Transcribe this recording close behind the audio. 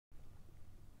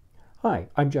Hi,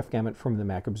 I'm Jeff Gamet from the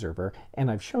Mac Observer,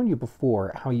 and I've shown you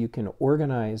before how you can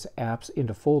organize apps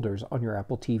into folders on your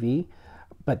Apple TV,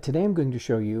 but today I'm going to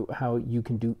show you how you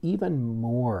can do even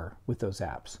more with those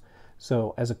apps.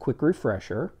 So as a quick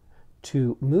refresher,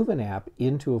 to move an app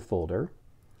into a folder,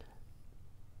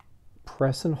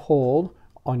 press and hold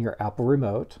on your Apple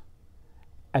remote,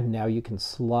 and now you can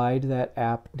slide that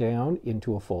app down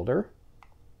into a folder.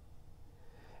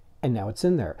 And now it's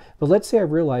in there. But let's say I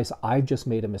realize I've just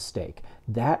made a mistake.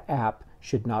 That app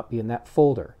should not be in that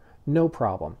folder. No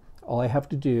problem. All I have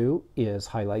to do is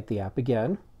highlight the app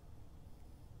again,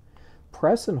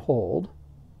 press and hold,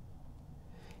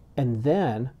 and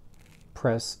then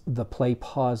press the play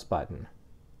pause button.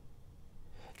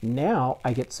 Now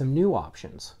I get some new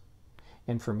options.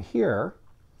 And from here,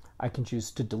 I can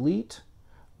choose to delete,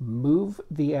 move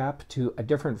the app to a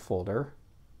different folder,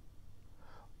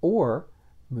 or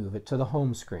move it to the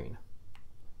home screen.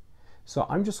 So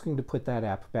I'm just going to put that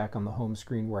app back on the home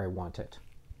screen where I want it.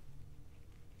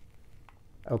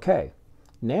 Okay,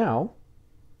 now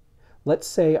let's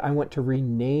say I want to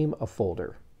rename a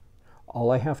folder. All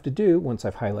I have to do once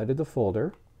I've highlighted the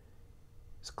folder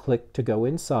is click to go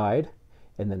inside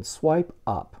and then swipe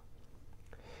up.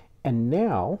 And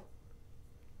now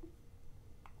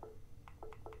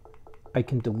I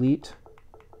can delete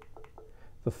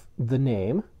the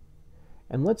name.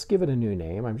 And let's give it a new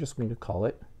name. I'm just going to call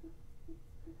it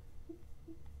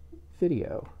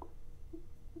Video.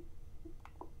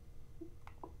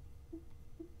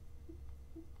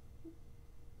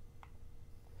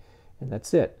 And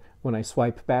that's it. When I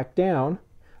swipe back down,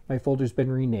 my folder's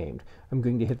been renamed. I'm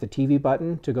going to hit the TV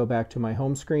button to go back to my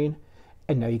home screen,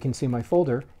 and now you can see my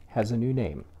folder has a new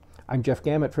name. I'm Jeff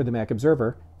Gamet for the Mac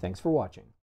Observer. Thanks for watching.